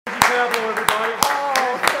Pablo, everybody.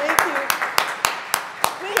 Oh, thank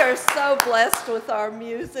you. We are so blessed with our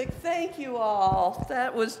music. Thank you all.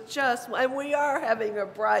 That was just, and we are having a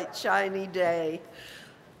bright, shiny day.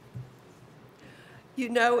 You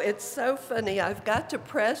know, it's so funny. I've got to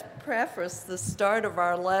preface the start of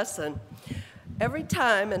our lesson. Every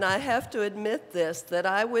time, and I have to admit this, that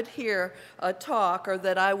I would hear a talk or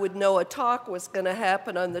that I would know a talk was going to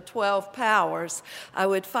happen on the 12 powers, I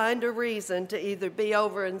would find a reason to either be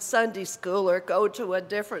over in Sunday school or go to a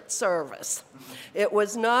different service. It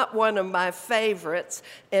was not one of my favorites,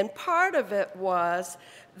 and part of it was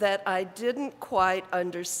that I didn't quite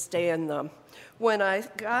understand them. When I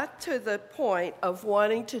got to the point of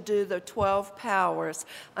wanting to do the 12 powers,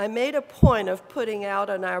 I made a point of putting out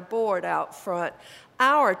on our board out front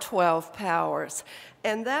our 12 powers.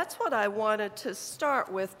 And that's what I wanted to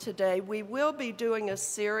start with today. We will be doing a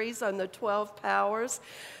series on the 12 powers,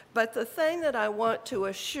 but the thing that I want to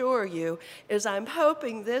assure you is I'm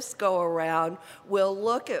hoping this go around will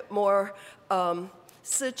look at more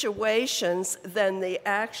situations than the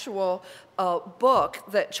actual book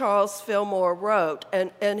that Charles Fillmore wrote,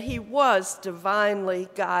 and he was divinely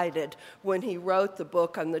guided when he wrote the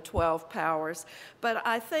book on the 12 powers. But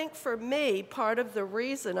I think for me, part of the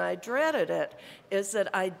reason I dreaded it is that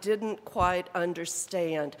I didn't quite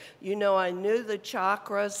understand. You know, I knew the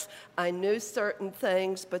chakras, I knew certain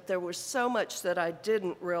things, but there was so much that I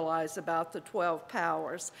didn't realize about the 12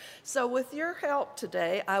 powers. So with your help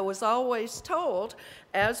today, I was always told,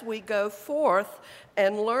 as we go forth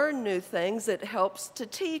and learn new things, it helps to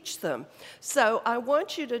teach them. So I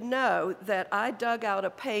want you to know that I dug out a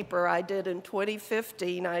paper I did in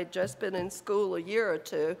 2015. I had just been in school a year or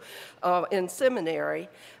two in seminary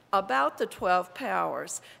about the 12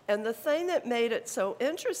 powers. And the thing that made it so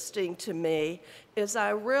interesting to me is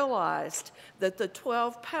I realized that the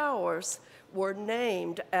 12 powers were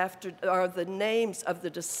named after, or the names of the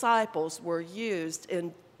disciples were used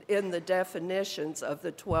in the definitions of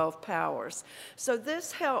the 12 powers. So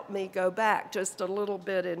this helped me go back just a little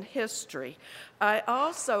bit in history. I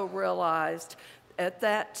also realized at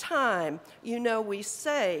that time, you know, we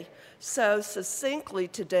say so succinctly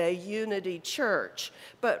today, Unity Church,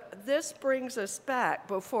 but this brings us back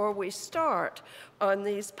before we start on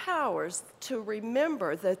these powers to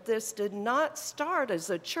remember that this did not start as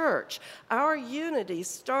a church. Our unity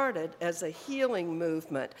started as a healing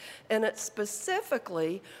movement, and it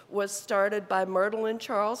specifically was started by Myrtle and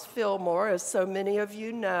Charles Fillmore. As so many of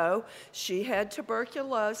you know, she had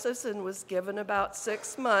tuberculosis and was given about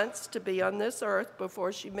 6 months to be on this earth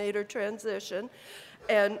before she made her transition.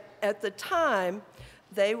 And at the time,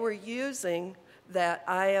 they were using that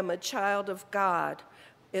I am a child of God.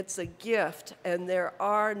 It's a gift, and there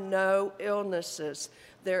are no illnesses.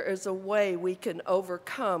 There is a way we can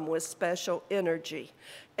overcome with special energy.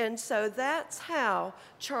 And so that's how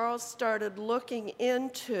Charles started looking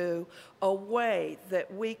into a way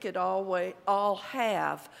that we could all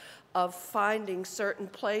have of finding certain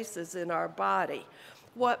places in our body.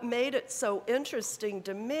 What made it so interesting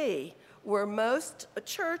to me were most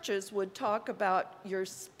churches would talk about your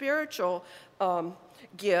spiritual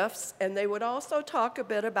gifts, and they would also talk a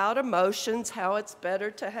bit about emotions, how it's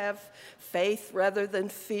better to have faith rather than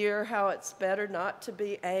fear, how it's better not to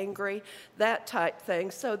be angry, that type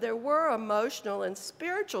thing. So there were emotional and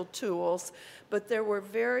spiritual tools, but there were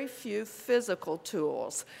very few physical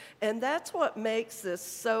tools. And that's what makes this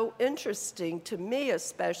so interesting to me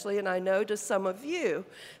especially, and I know to some of you,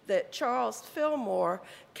 that Charles Fillmore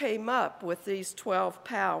came up with these 12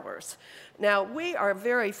 powers. Now, we are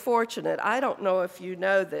very fortunate. I don't know if you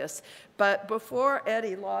know this, but before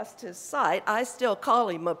Eddie lost his sight, I still call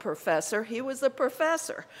him a professor. He was a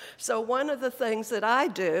professor. So one of the things that I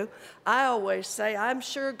do, I always say, I'm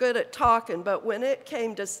sure good at talking, but when it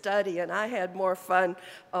came to studying, I had more fun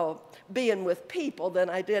being with people than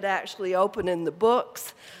I did actually opening the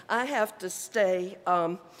books. I have to stay,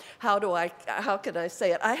 how can I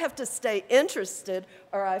say it? I have to stay interested,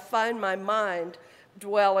 or I find my mind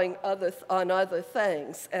dwelling on other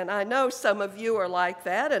things. And I know some of you are like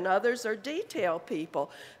that, and others are detail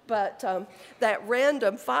people. But that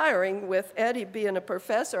random firing with Eddie being a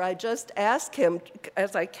professor, I just asked him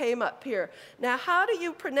as I came up here, now how do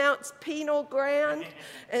you pronounce pineal gland?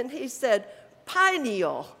 And he said,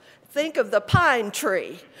 pineal. Think of the pine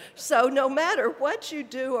tree. So no matter what you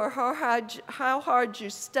do or how hard you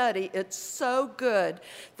study, it's so good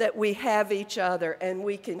that we have each other and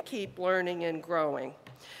we can keep learning and growing.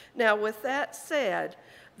 Now, with that said,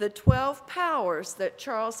 the 12 powers that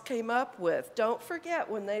Charles came up with, don't forget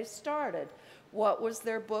when they started, what was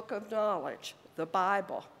their book of knowledge? The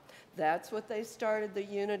Bible. That's what they started the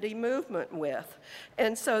unity movement with.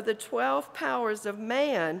 And so the 12 powers of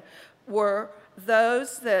man were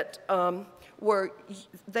those that were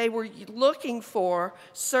looking for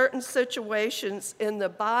certain situations in the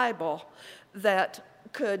Bible that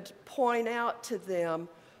could point out to them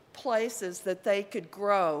places that they could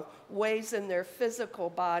grow, ways in their physical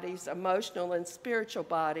bodies, emotional and spiritual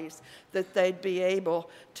bodies, that they'd be able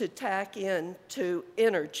to tack in to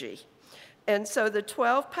energy. And so the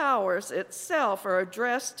 12 powers itself are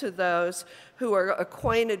addressed to those who are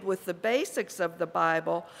acquainted with the basics of the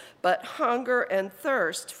Bible, but hunger and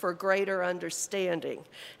thirst for greater understanding.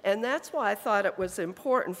 And that's why I thought it was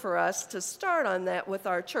important for us to start on that with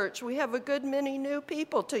our church. We have a good many new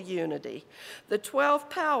people to unity. The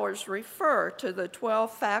 12 powers refer to the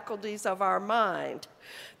 12 faculties of our mind.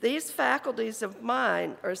 These faculties of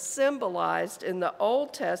mind are symbolized in the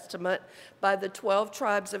Old Testament by the 12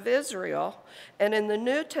 tribes of Israel, and in the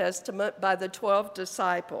New Testament by the 12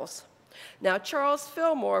 disciples. Now, Charles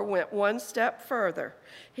Fillmore went one step further.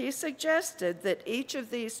 He suggested that each of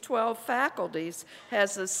these 12 faculties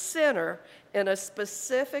has a center in a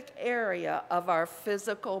specific area of our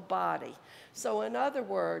physical body. So in other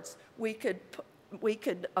words, we could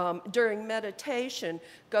during meditation,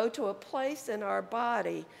 go to a place in our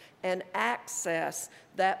body and access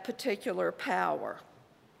that particular power.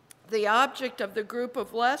 The object of the group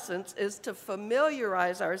of lessons is to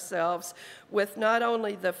familiarize ourselves with not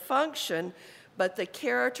only the function, but the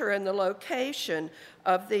character and the location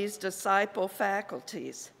of these disciple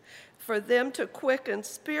faculties. For them to quicken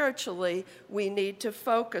spiritually, we need to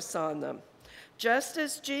focus on them. Just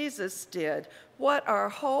as Jesus did, what our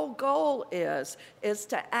whole goal is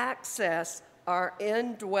to access our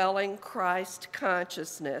indwelling Christ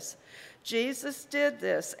consciousness. Jesus did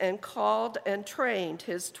this and called and trained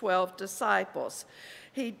his 12 disciples.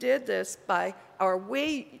 He did this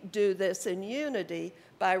we do this in unity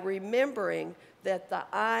by remembering that the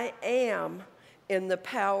I am in the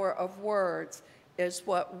power of words is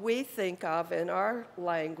what we think of in our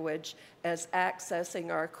language as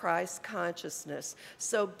accessing our Christ consciousness.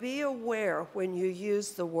 So be aware when you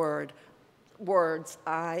use the words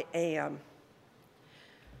I am.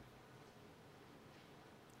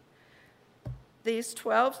 These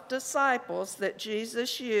 12 disciples that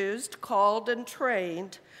Jesus used, called and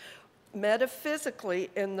trained metaphysically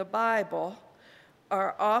in the Bible,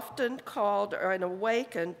 are often called and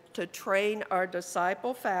awakened to train our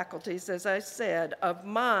disciple faculties, as I said, of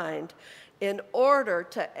mind in order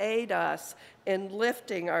to aid us in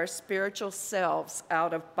lifting our spiritual selves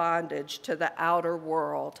out of bondage to the outer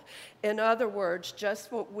world. In other words,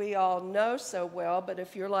 just what we all know so well, but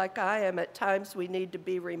if you're like I am, at times we need to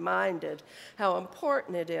be reminded how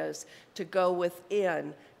important it is to go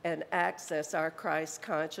within and access our Christ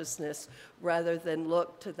consciousness rather than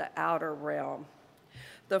look to the outer realm.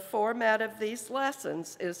 The format of these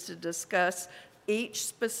lessons is to discuss each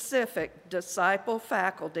specific disciple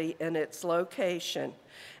faculty and its location,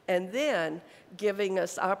 and then giving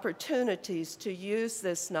us opportunities to use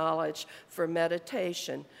this knowledge for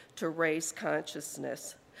meditation to raise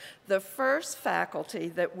consciousness. The first faculty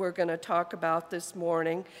that we're going to talk about this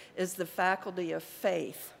morning is the faculty of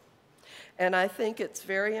faith. And I think it's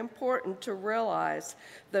very important to realize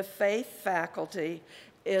the faith faculty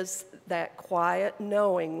is that quiet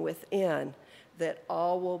knowing within that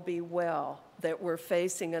all will be well, that we're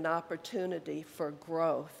facing an opportunity for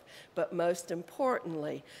growth, but most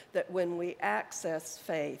importantly, that when we access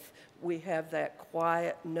faith, we have that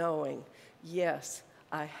quiet knowing, yes,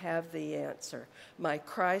 I have the answer. My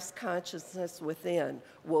Christ consciousness within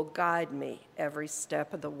will guide me every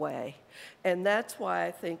step of the way. And that's why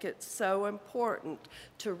I think it's so important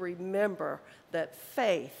to remember that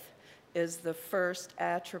faith is the first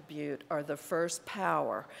attribute or the first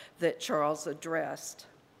power that Charles addressed.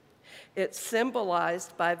 It's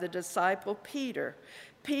symbolized by the disciple Peter.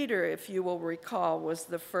 Peter, if you will recall, was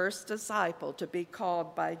the first disciple to be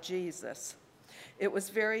called by Jesus. It was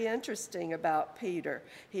very interesting about Peter.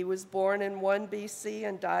 He was born in 1 BC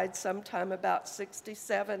and died sometime about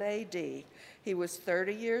 67 AD. He was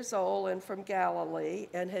 30 years old and from Galilee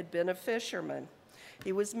and had been a fisherman.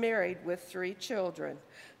 He was married with 3 children.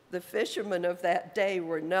 The fishermen of that day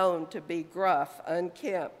were known to be gruff,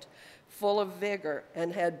 unkempt, full of vigor,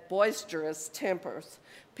 and had boisterous tempers.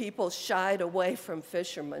 People shied away from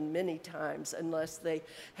fishermen many times unless they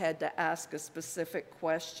had to ask a specific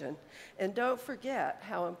question. And don't forget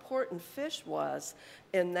how important fish was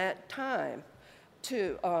in that time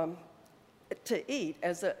to eat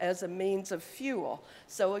as a means of fuel.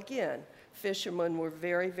 So again, fishermen were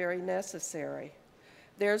very, very necessary.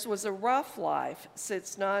 Theirs was a rough life,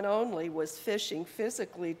 since not only was fishing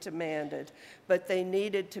physically demanded, but they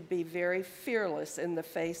needed to be very fearless in the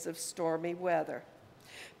face of stormy weather.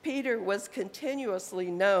 Peter was continuously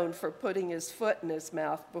known for putting his foot in his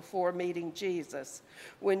mouth before meeting Jesus.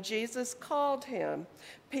 When Jesus called him,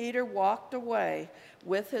 Peter walked away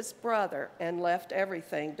with his brother and left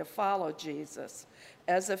everything to follow Jesus.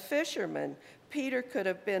 As a fisherman, Peter could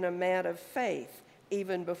have been a man of faith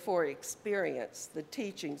even before he experienced the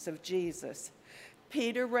teachings of Jesus.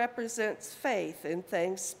 Peter represents faith in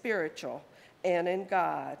things spiritual and in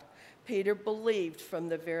God. Peter believed from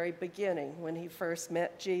the very beginning when he first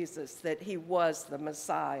met Jesus that he was the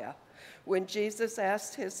Messiah. When Jesus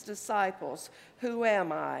asked his disciples, "Who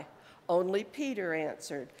am I?" only Peter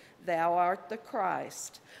answered, "Thou art the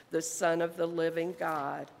Christ, the Son of the living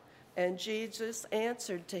God." And Jesus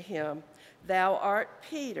answered to him, "Thou art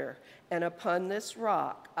Peter, and upon this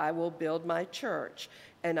rock I will build my church,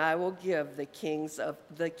 and I will give the keys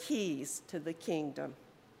to the kingdom."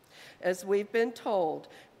 As we've been told,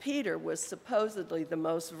 Peter was supposedly the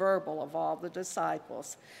most verbal of all the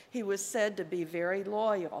disciples. He was said to be very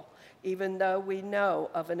loyal, even though we know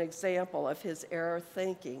of an example of his error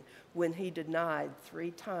thinking when he denied 3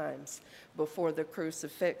 times before the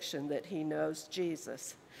crucifixion that he knows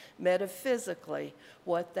Jesus. Metaphysically,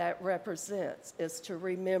 what that represents is to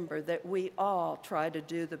remember that we all try to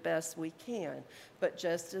do the best we can, but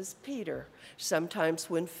just as Peter, sometimes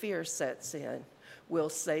when fear sets in, we'll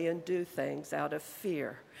say and do things out of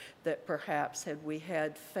fear that perhaps had we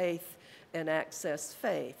had faith and accessed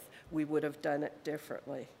faith, we would have done it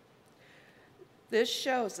differently. This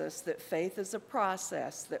shows us that faith is a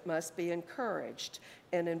process that must be encouraged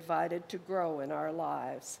and invited to grow in our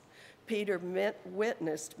lives. Peter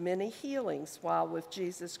witnessed many healings while with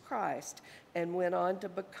Jesus Christ and went on to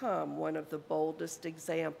become one of the boldest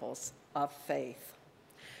examples of faith.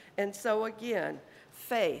 And so again,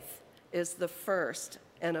 faith is the first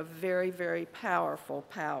and a very, very powerful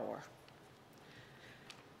power.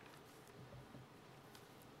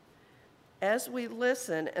 As we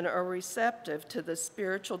listen and are receptive to the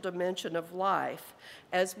spiritual dimension of life,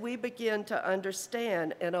 as we begin to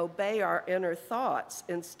understand and obey our inner thoughts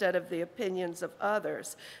instead of the opinions of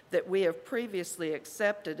others that we have previously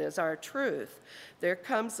accepted as our truth, there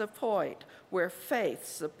comes a point where faith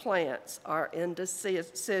supplants our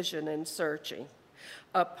indecision and searching.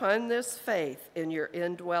 Upon this faith in your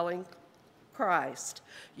indwelling Christ,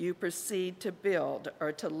 you proceed to build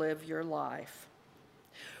or to live your life.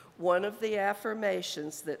 One of the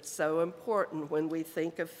affirmations that's so important when we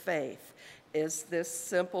think of faith is this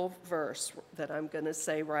simple verse that I'm going to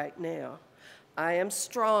say right now. I am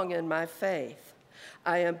strong in my faith.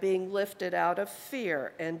 I am being lifted out of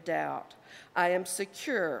fear and doubt. I am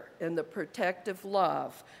secure in the protective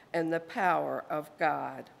love and the power of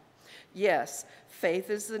God. Yes, faith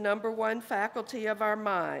is the number one faculty of our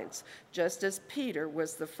minds, just as Peter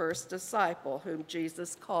was the first disciple whom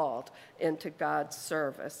Jesus called into God's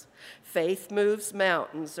service. Faith moves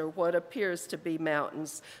mountains, or what appears to be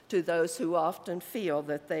mountains, to those who often feel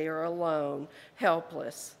that they are alone,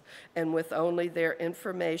 helpless, and with only their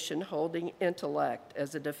information holding intellect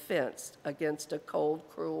as a defense against a cold,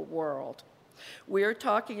 cruel world. We're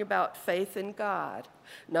talking about faith in God,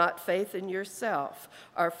 not faith in yourself,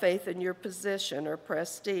 or faith in your position or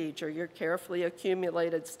prestige or your carefully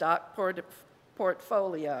accumulated stock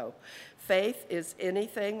portfolio. Faith is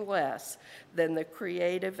anything less than the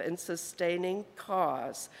creative and sustaining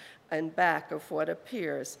cause and back of what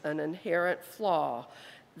appears an inherent flaw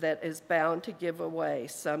that is bound to give away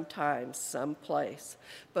sometimes, someplace.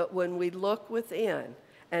 But when we look within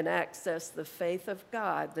and access the faith of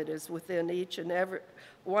God that is within each and every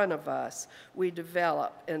one of us, we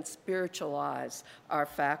develop and spiritualize our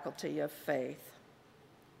faculty of faith.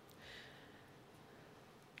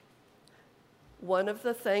 One of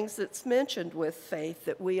the things that's mentioned with faith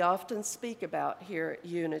that we often speak about here at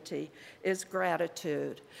Unity is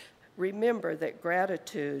gratitude. Remember that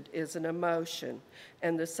gratitude is an emotion,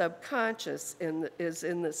 and the subconscious is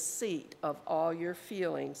in the seat of all your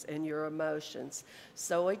feelings and your emotions.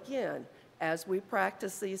 So again, as we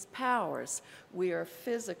practice these powers, we are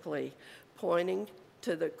physically pointing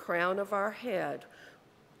to the crown of our head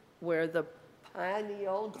where the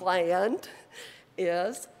pineal gland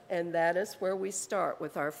is, and that is where we start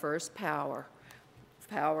with our first power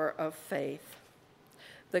of faith.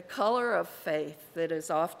 The color of faith that is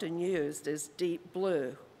often used is deep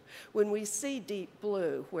blue. When we see deep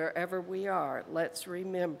blue wherever we are, let's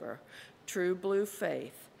remember true blue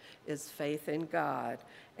faith is faith in God,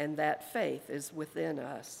 and that faith is within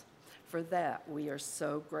us. For that, we are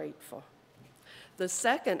so grateful. The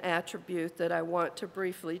second attribute that I want to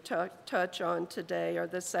briefly touch on today, or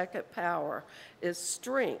the second power, is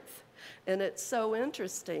strength. And it's so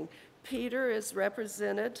interesting. Peter is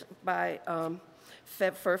represented by,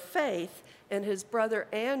 for faith, and his brother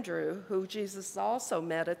Andrew, who Jesus also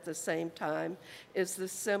met at the same time, is the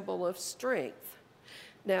symbol of strength.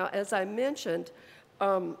 Now, as I mentioned,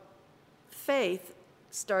 faith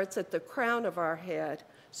starts at the crown of our head.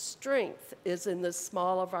 Strength is in the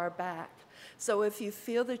small of our back. So if you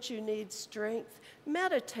feel that you need strength,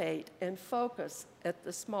 meditate and focus at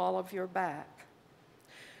the small of your back.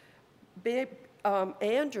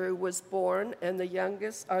 Andrew was born and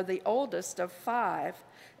the oldest of 5,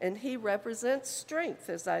 and he represents strength,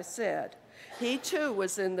 as I said. He too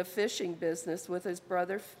was in the fishing business with his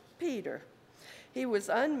brother Peter. He was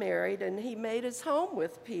unmarried, and he made his home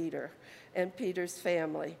with Peter and Peter's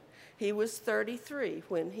family. He was 33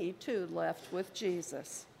 when he too left with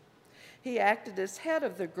Jesus. He acted as head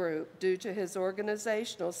of the group due to his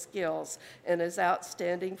organizational skills and his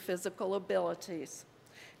outstanding physical abilities.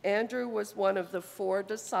 Andrew was one of the 4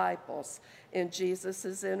 disciples in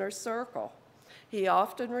Jesus' inner circle. He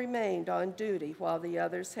often remained on duty while the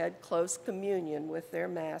others had close communion with their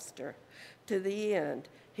master. To the end,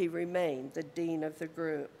 he remained the dean of the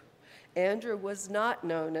group. Andrew was not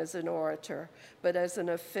known as an orator, but as an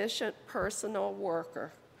efficient personal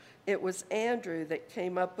worker. It was Andrew that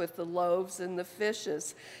came up with the loaves and the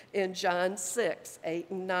fishes in John 6, 8,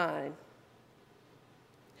 and 9.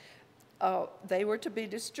 They were to be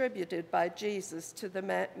distributed by Jesus to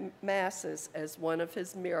the masses as one of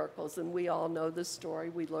his miracles, and we all know the story.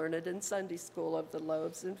 We learn it in Sunday school of the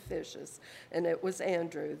loaves and fishes, and it was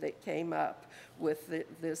Andrew that came up with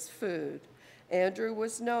this food. Andrew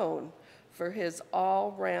was known for his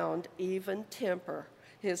all-round even temper,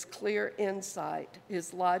 his clear insight,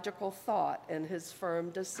 his logical thought, and his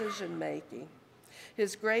firm decision-making.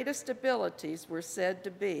 His greatest abilities were said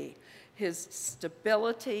to be his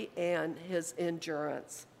stability and his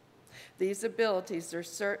endurance. These abilities are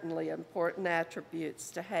certainly important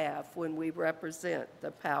attributes to have when we represent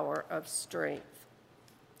the power of strength.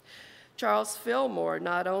 Charles Fillmore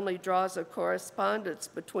not only draws a correspondence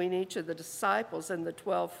between each of the disciples and the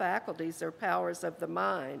 12 faculties or powers of the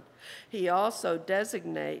mind, he also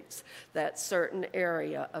designates that certain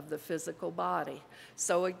area of the physical body.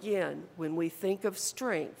 So again, when we think of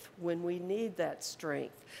strength, when we need that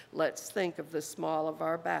strength, let's think of the small of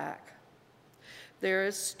our back. There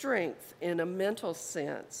is strength in a mental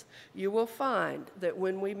sense. You will find that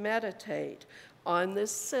when we meditate on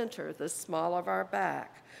this center, the small of our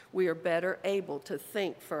back, we are better able to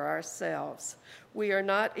think for ourselves. We are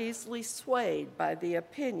not easily swayed by the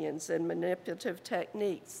opinions and manipulative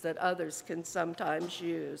techniques that others can sometimes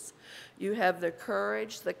use. You have the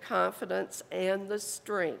courage, the confidence, and the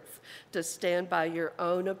strength to stand by your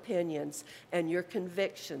own opinions and your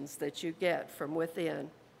convictions that you get from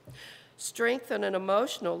within. Strength on an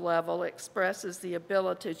emotional level expresses the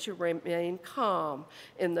ability to remain calm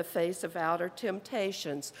in the face of outer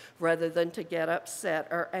temptations rather than to get upset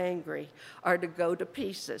or angry or to go to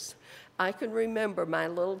pieces. I can remember my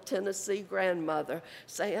little Tennessee grandmother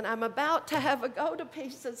saying, "I'm about to have a go to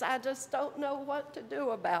pieces. I just don't know what to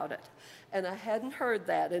do about it." And I hadn't heard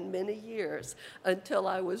that in many years until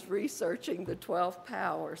I was researching the 12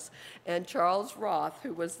 powers. And Charles Roth,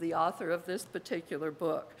 who was the author of this particular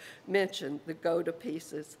book, mentioned the go to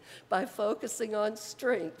pieces. By focusing on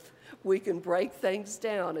strength, we can break things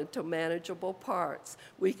down into manageable parts.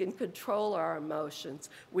 We can control our emotions.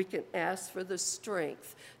 We can ask for the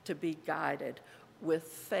strength to be guided with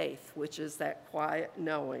faith, which is that quiet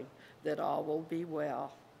knowing that all will be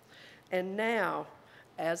well. And now,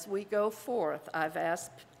 as we go forth, I've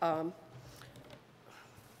asked,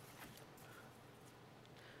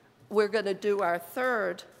 we're going to do our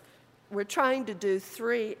third, we're trying to do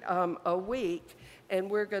 3 a week, and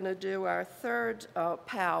we're going to do our third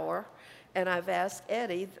power, and I've asked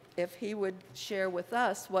Eddie if he would share with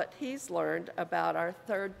us what he's learned about our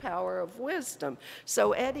third power of wisdom.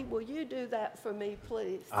 So Eddie, will you do that for me,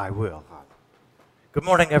 please? I will. Good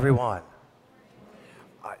morning, everyone.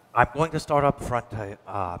 I'm going to start up front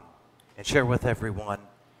and share with everyone.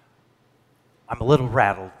 I'm a little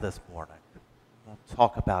rattled this morning. We'll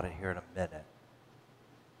talk about it here in a minute.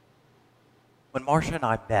 When Marcia and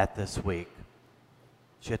I met this week,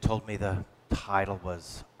 she had told me the title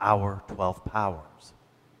was Our 12 Powers.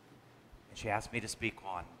 And she asked me to speak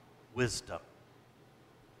on wisdom.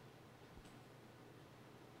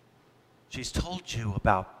 She's told you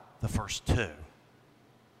about the first 2.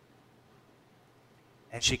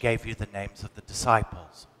 And she gave you the names of the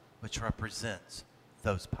disciples, which represents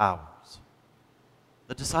those powers.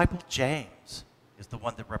 The disciple James is the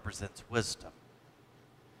one that represents wisdom.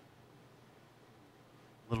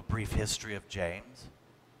 A little brief history of James.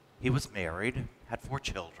 He was married, had 4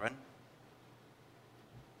 children,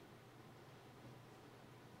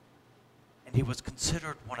 and he was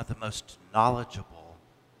considered one of the most knowledgeable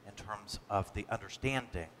in terms of the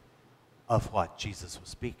understanding of what Jesus was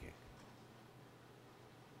speaking.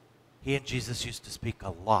 He and Jesus used to speak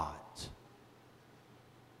a lot,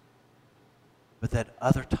 but at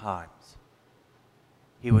other times,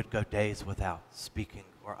 he would go days without speaking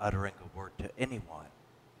or uttering a word to anyone.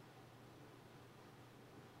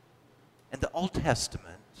 In the Old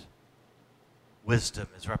Testament, wisdom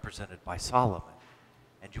is represented by Solomon.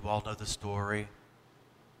 And you all know the story.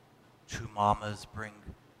 2 mamas bring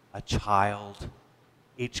a child,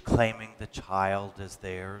 each claiming the child as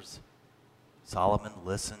theirs. Solomon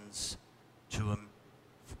listens to him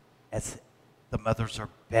as the mothers are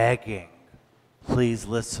begging, "Please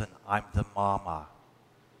listen, I'm the mama."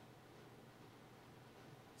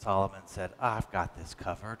 Solomon said, "I've got this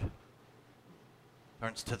covered."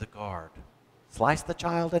 Turns to the guard, "Slice the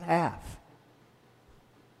child in half."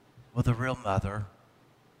 Well, the real mother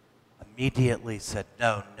immediately said,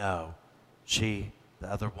 "No, no, the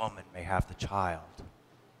other woman may have the child."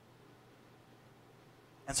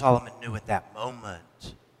 And Solomon knew at that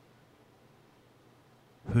moment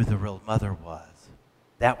who the real mother was.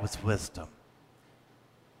 That was wisdom.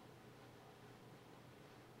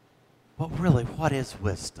 But really, what is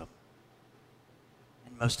wisdom?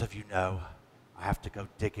 And most of you know, I have to go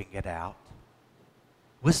digging it out.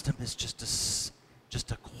 Wisdom is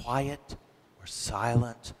just a quiet or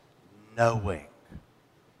silent knowing.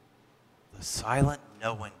 The silent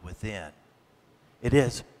knowing within. It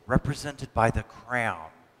is represented by the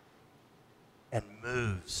crown and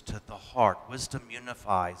moves to the heart. Wisdom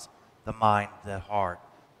unifies the mind, the heart,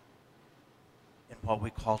 in what we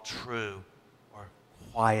call true or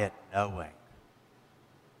quiet knowing.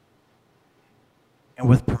 And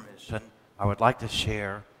with permission, I would like to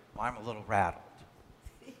share, I'm a little rattled.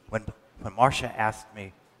 When Marcia asked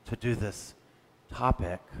me to do this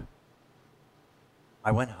topic,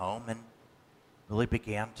 I went home and really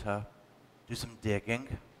began to do some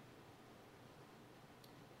digging.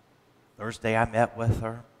 Thursday I met with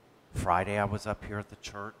her. Friday I was up here at the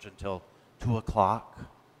church until 2 o'clock.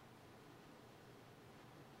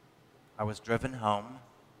 I was driven home,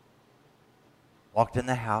 walked in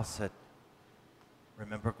the house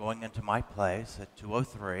remember going into my place at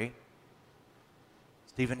 2:03.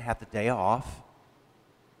 Stephen had the day off.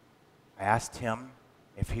 I asked him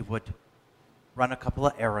if he would run a couple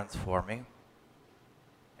of errands for me,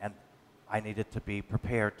 and I needed to be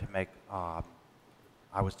prepared to make, I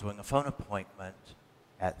was doing a phone appointment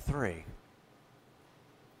at 3.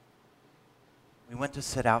 We went to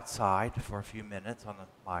sit outside for a few minutes on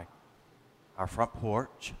our front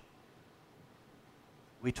porch.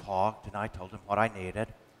 We talked, and I told him what I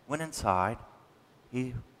needed. Went inside.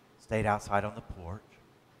 He stayed outside on the porch.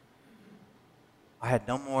 I had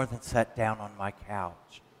no more than sat down on my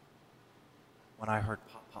couch when I heard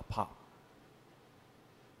pop, pop, pop.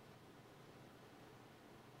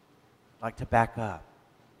 I'd like to back up.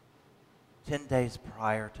 10 days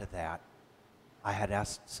prior to that, I had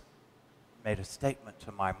made a statement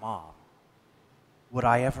to my mom. Would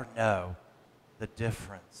I ever know the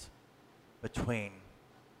difference between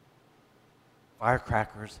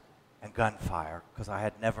firecrackers and gunfire? Because I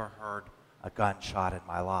had never heard a gunshot in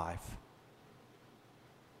my life.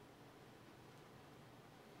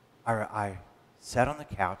 I sat on the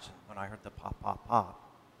couch, and when I heard the pop, pop, pop,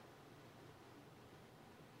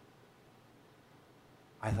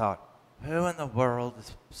 I thought, who in the world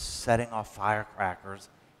is setting off firecrackers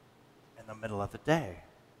in the middle of the day?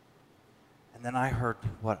 And then I heard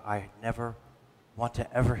what I never want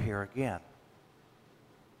to ever hear again.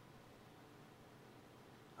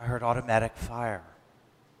 I heard automatic fire.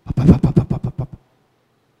 Pop, pop, pop, pop, pop, pop, pop.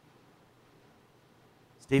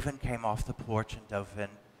 Stephen came off the porch and dove in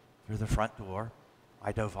through the front door.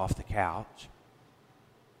 I dove off the couch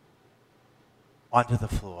onto the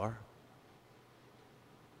floor.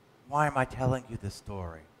 Why am I telling you this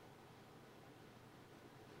story?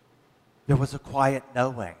 There was a quiet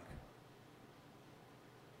knowing.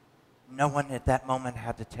 No one at that moment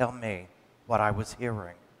had to tell me what I was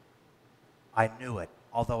hearing. I knew it,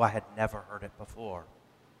 although I had never heard it before.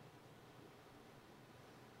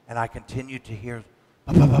 And I continued to hear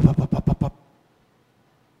pop, pop, pop, pop, pop, pop, pop.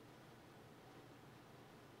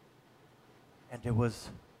 And it was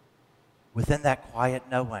within that quiet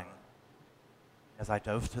knowing, as I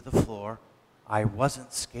dove to the floor, I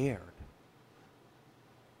wasn't scared.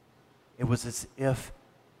 It was as if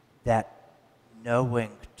that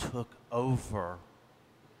knowing took over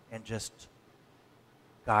and just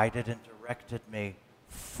guided and directed me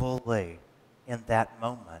fully in that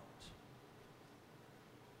moment.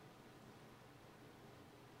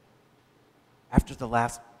 After the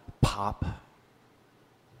last pop,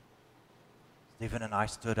 Stephen and I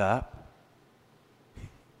stood up.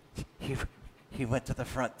 He went to the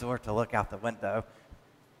front door to look out the window.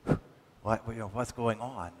 What's going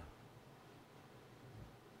on?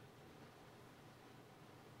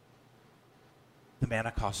 The man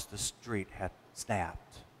across the street had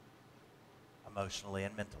snapped emotionally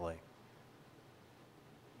and mentally.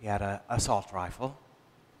 He had an assault rifle,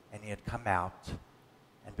 and he had come out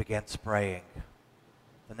and began spraying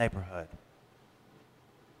the neighborhood.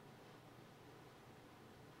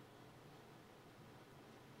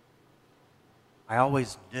 I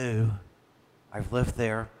always knew, I've lived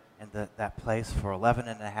there in that place for 11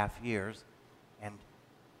 and a half years, and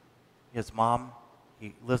his mom,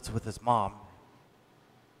 he lives with his mom,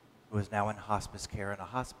 who is now in hospice care in a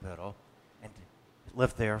hospital, and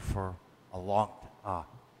lived there for a lot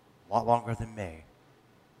longer than me.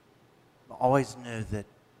 I always knew that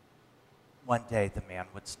one day the man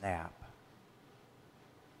would snap.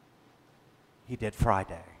 He did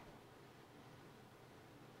Friday.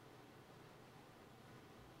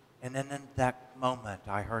 And then in that moment,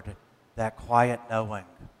 I heard that quiet knowing,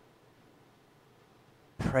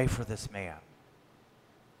 pray for this man.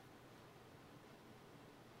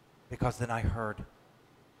 Because then I heard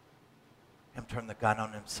him turn the gun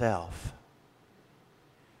on himself.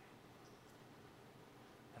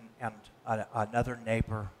 And another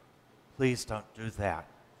neighbor, please don't do that,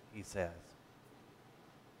 he says.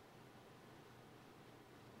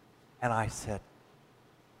 And I said,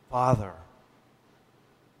 Father,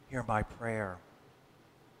 hear my prayer.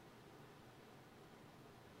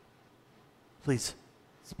 Please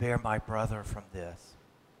spare my brother from this.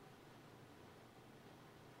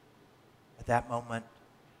 At that moment,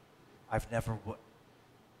 I've never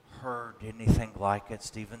heard anything like it.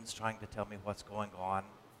 Stephen's trying to tell me what's going on.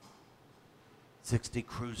 60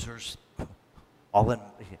 cruisers all in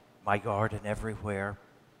my yard and everywhere.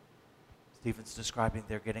 Stephen's describing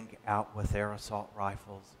they're getting out with their assault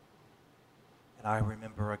rifles. And I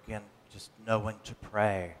remember again just knowing to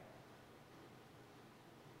pray.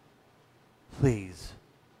 Please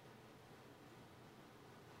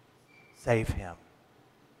save him.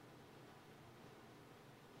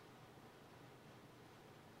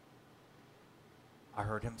 I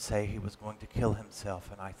heard him say he was going to kill himself,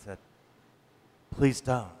 and I said, please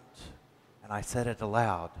don't. And I said it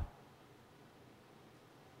aloud.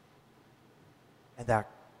 And that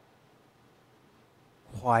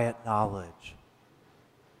quiet knowledge.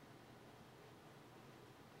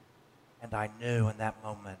 And I knew in that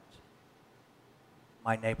moment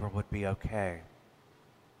my neighbor would be okay.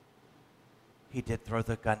 He did throw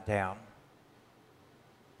the gun down.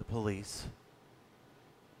 The police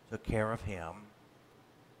took care of him.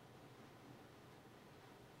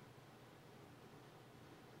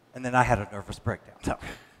 And then I had a nervous breakdown. So.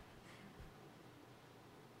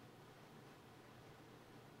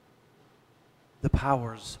 The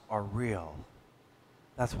powers are real.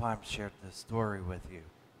 That's why I'm sharing this story with you.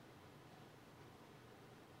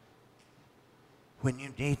 When you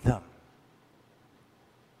need them,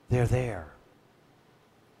 they're there.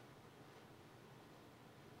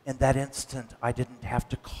 In that instant, I didn't have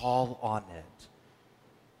to call on it.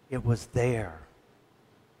 It was there.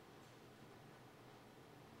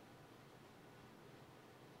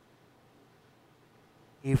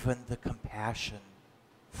 Even the compassion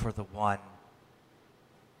for the one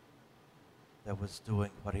that was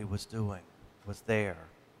doing what he was doing was there.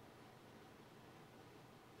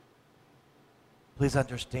 Please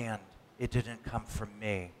understand, it didn't come from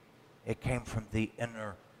me. It came from the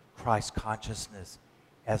inner Christ consciousness,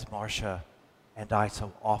 as Marcia and I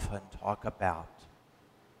so often talk about,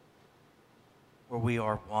 where we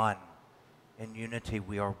are one. In unity,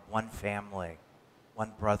 we are one family,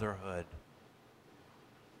 one brotherhood.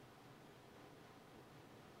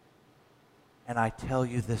 And I tell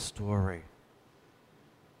you this story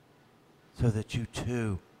so that you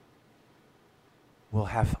too will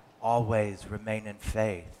have always remain in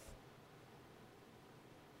faith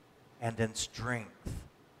and in strength,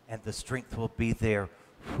 and the strength will be there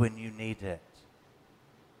when you need it.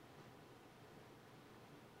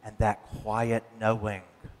 And that quiet knowing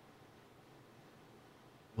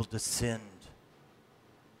will descend,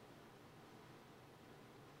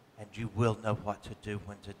 and you will know what to do,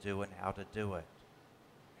 when to do, and how to do it.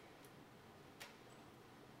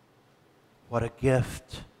 What a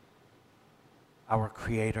gift our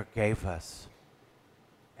Creator gave us.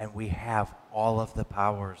 And we have all of the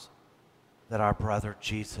powers that our brother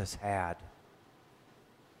Jesus had.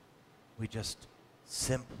 We just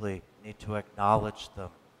simply need to acknowledge them,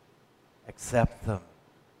 accept them,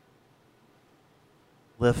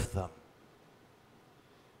 lift them,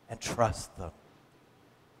 and trust them.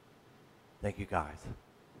 Thank you, guys.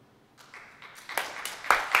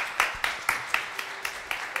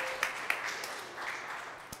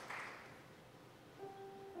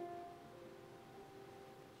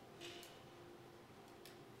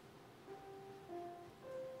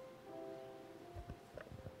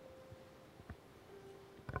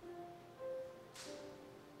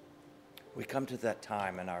 We come to that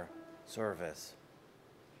time in our service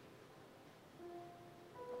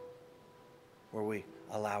where we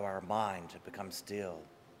allow our mind to become still,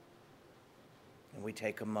 and we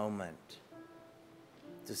take a moment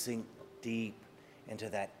to sink deep into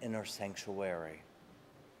that inner sanctuary,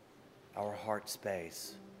 our heart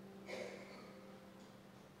space,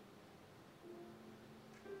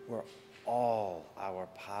 where all our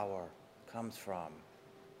power comes from.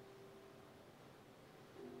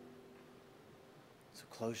 So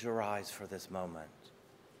close your eyes for this moment.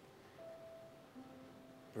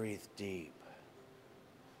 Breathe deep.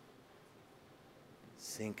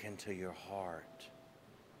 Sink into your heart.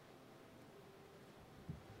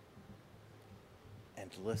 And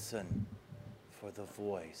listen for the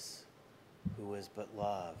voice who is but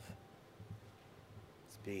love.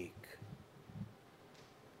 Speak.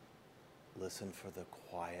 Listen for the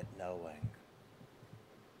quiet knowing.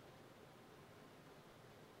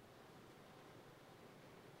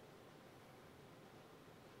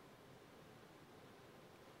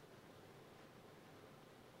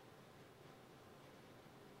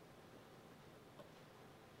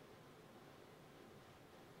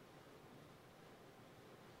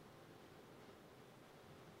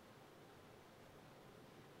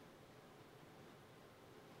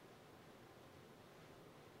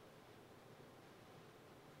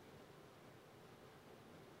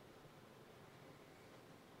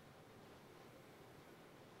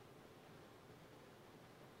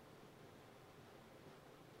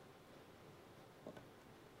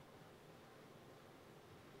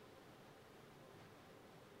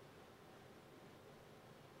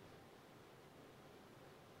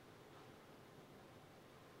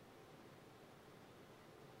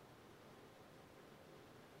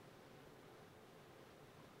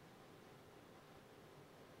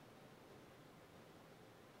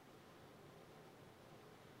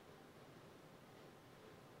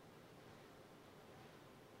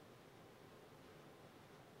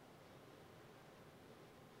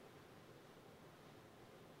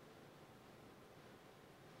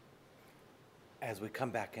 As we come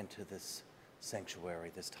back into this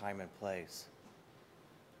sanctuary, this time and place,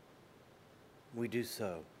 we do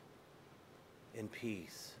so in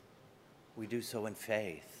peace. We do so in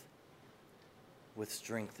faith, with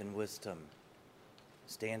strength and wisdom,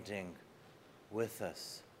 standing with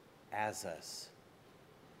us, as us.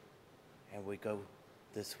 And we go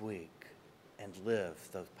this week and live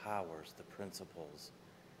those powers, the principles.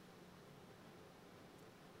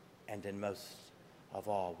 And in most of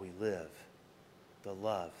all, we live the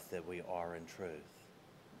love that we are in truth.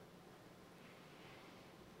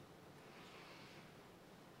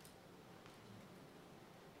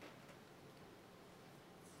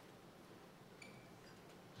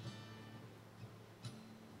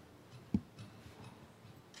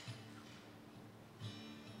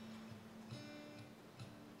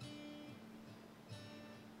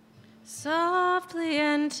 Softly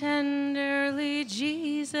and tenderly,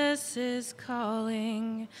 Jesus is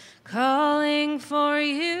calling, calling for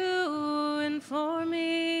you and for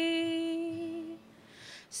me.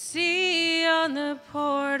 See on the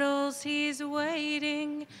portals, he's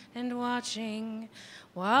waiting and watching,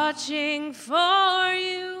 watching for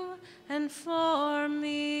you and for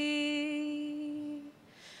me.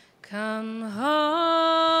 Come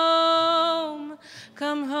home,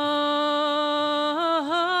 come home,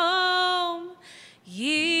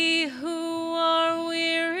 ye who are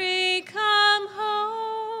weary, come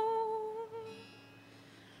home.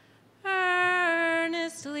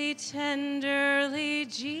 Earnestly, tenderly,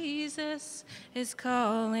 Jesus is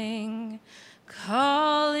calling,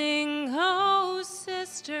 calling, oh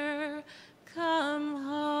sister, come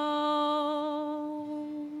home.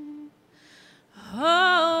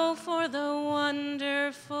 Oh, for the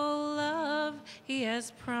wonderful love he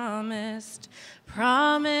has promised,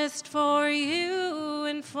 promised for you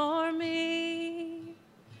and for me.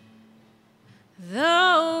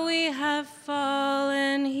 Though we have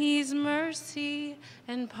fallen, he's mercy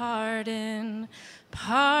and pardon,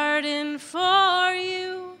 pardon for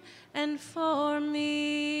you and for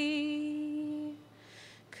me.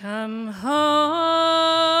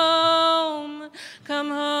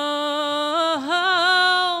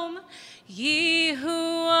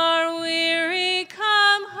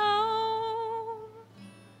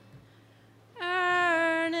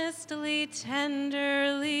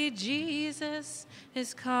 tenderly, Jesus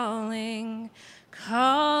is calling,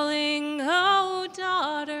 calling, oh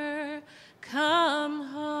daughter, come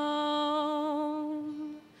home.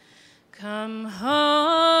 Come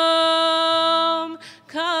home,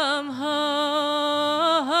 come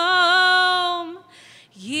home.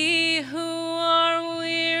 Ye who are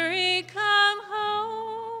weary, come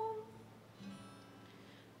home.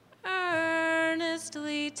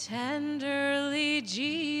 Earnestly, tenderly,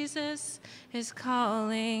 Jesus is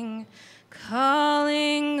calling,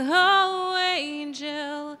 calling, oh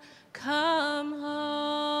angel, come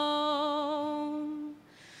home.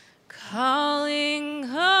 Calling,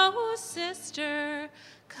 oh sister,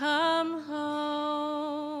 come home.